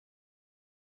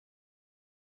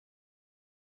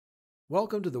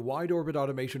Welcome to the WideOrbit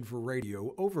Automation for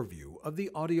Radio overview of the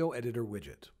Audio Editor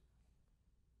widget.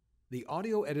 The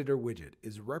Audio Editor widget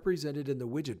is represented in the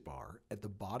widget bar at the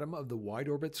bottom of the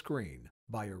WideOrbit screen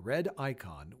by a red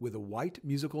icon with a white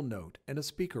musical note and a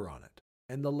speaker on it,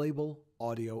 and the label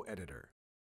Audio Editor.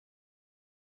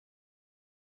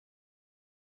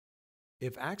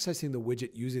 If accessing the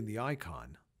widget using the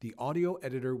icon, the Audio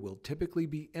Editor will typically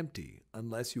be empty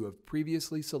unless you have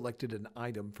previously selected an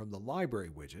item from the Library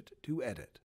widget to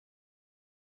edit.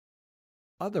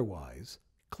 Otherwise,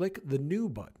 click the New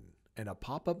button and a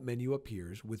pop-up menu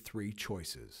appears with three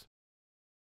choices: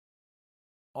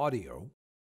 Audio,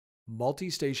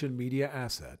 Multi-Station Media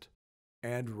Asset,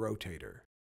 and Rotator.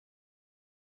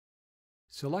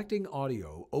 Selecting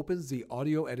Audio opens the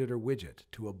Audio Editor widget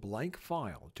to a blank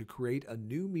file to create a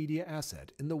new media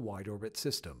asset in the WideOrbit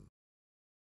system.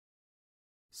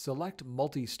 Select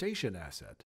Multi-Station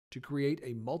Asset to create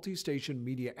a multi-station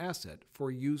media asset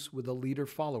for use with a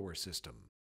leader-follower system.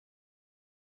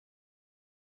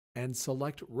 And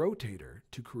select Rotator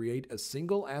to create a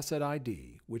single asset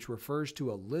ID which refers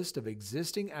to a list of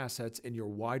existing assets in your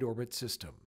WideOrbit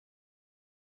system.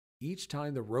 Each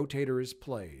time the rotator is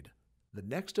played, the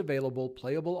next available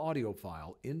playable audio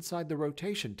file inside the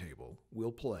rotation table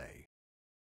will play.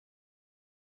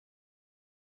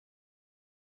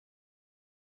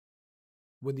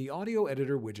 When the Audio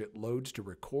Editor widget loads to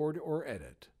record or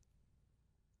edit,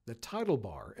 the title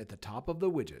bar at the top of the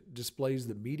widget displays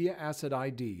the media asset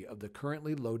ID of the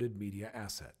currently loaded media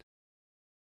asset.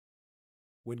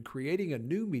 When creating a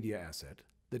new media asset,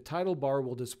 the title bar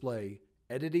will display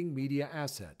Editing Media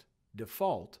Asset,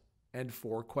 Default, and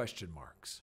 4 question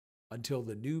marks, until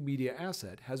the new media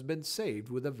asset has been saved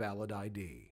with a valid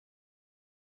ID.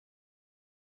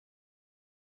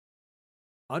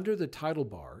 Under the title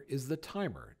bar is the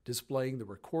timer displaying the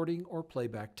recording or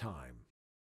playback time.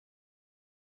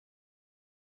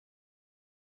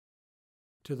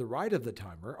 To the right of the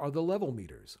timer are the level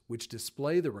meters, which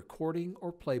display the recording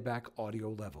or playback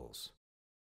audio levels.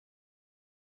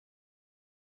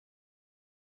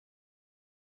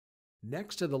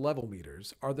 Next to the level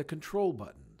meters are the control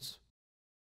buttons.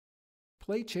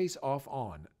 Play Chase Off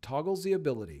On toggles the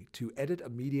ability to edit a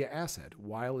media asset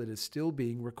while it is still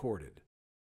being recorded.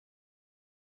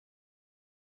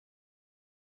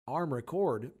 Arm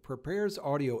Record prepares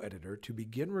Audio Editor to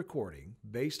begin recording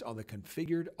based on the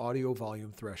configured audio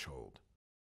volume threshold.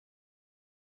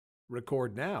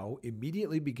 Record Now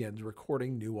immediately begins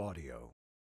recording new audio.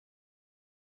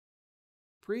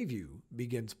 Preview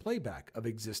begins playback of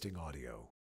existing audio.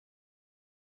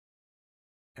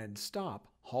 And Stop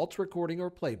halts recording or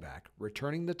playback,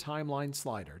 returning the timeline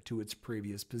slider to its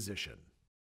previous position.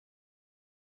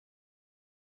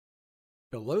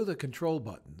 Below the control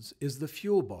buttons is the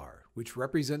fuel bar, which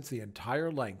represents the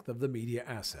entire length of the media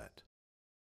asset.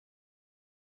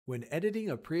 When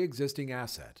editing a pre-existing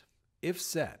asset, if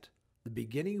set, the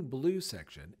beginning blue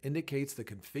section indicates the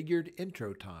configured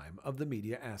intro time of the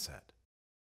media asset.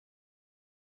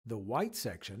 The white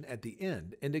section at the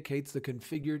end indicates the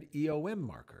configured EOM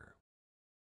marker.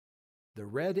 The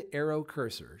red arrow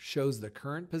cursor shows the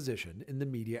current position in the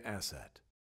media asset.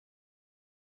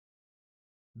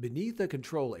 Beneath the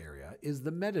control area is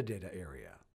the metadata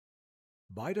area.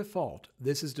 By default,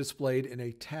 this is displayed in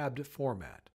a tabbed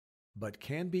format, but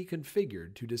can be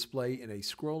configured to display in a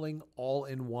scrolling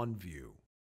all-in-one view.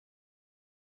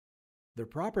 The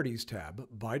Properties tab,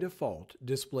 by default,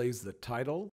 displays the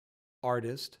title,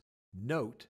 artist,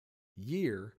 note,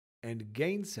 year, and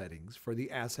gain settings for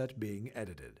the asset being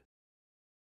edited.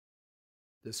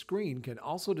 The screen can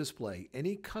also display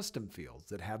any custom fields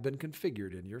that have been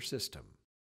configured in your system.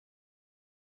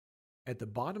 At the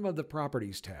bottom of the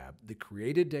Properties tab, the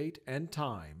created date and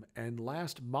time and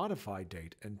last modified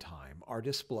date and time are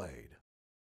displayed.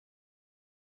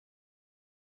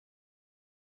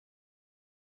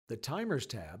 The Timers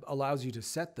tab allows you to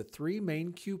set the 3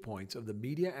 main cue points of the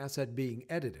media asset being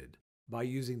edited by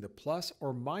using the plus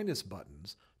or minus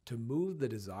buttons to move the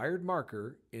desired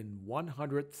marker in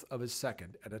 1/100th of a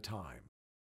second at a time.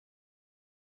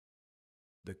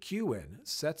 The cue-in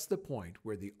sets the point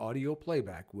where the audio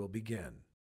playback will begin.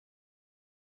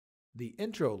 The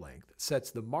intro length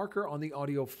sets the marker on the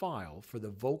audio file for the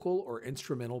vocal or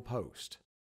instrumental post.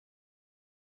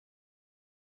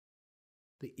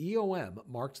 The EOM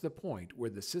marks the point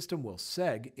where the system will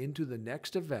seg into the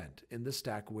next event in the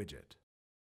stack widget.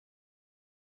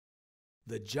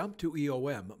 The jump to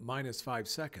EOM -5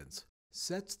 seconds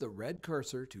sets the red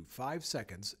cursor to 5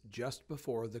 seconds just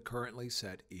before the currently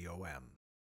set EOM.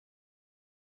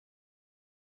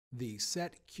 The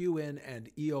Set Cue-in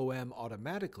and EOM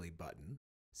Automatically button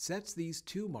sets these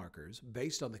two markers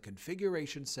based on the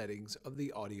configuration settings of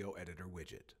the Audio Editor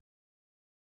widget.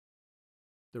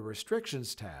 The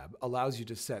Restrictions tab allows you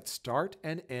to set start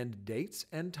and end dates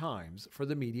and times for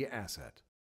the media asset.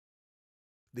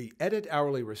 The Edit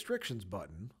Hourly Restrictions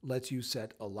button lets you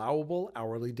set allowable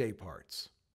hourly dayparts.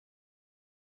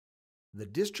 The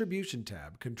Distribution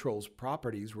tab controls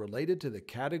properties related to the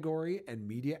category and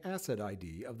media asset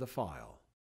ID of the file.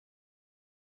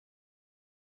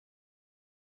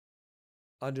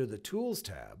 Under the Tools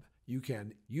tab, you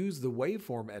can use the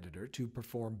Waveform Editor to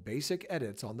perform basic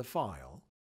edits on the file,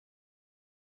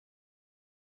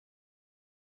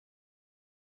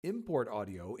 import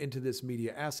audio into this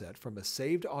media asset from a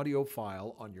saved audio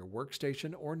file on your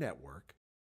workstation or network,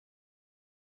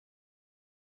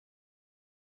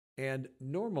 and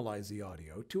normalize the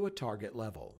audio to a target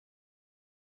level.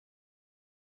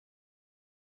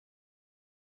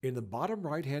 In the bottom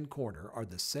right-hand corner are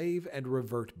the Save and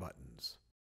Revert buttons.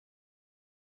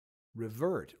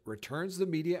 Revert returns the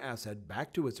media asset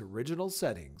back to its original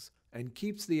settings and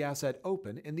keeps the asset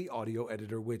open in the Audio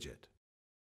Editor widget.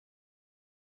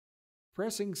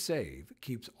 Pressing Save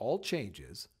keeps all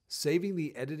changes, saving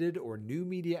the edited or new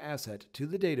media asset to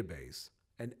the database,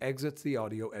 and exits the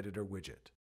Audio Editor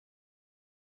widget.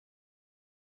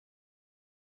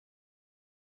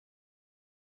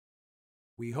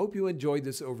 We hope you enjoyed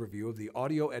this overview of the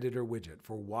Audio Editor widget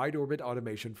for WideOrbit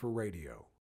automation for radio.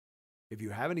 If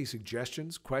you have any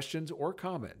suggestions, questions, or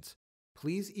comments,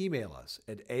 please email us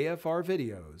at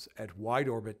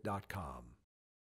afrvideos@wideorbit.com.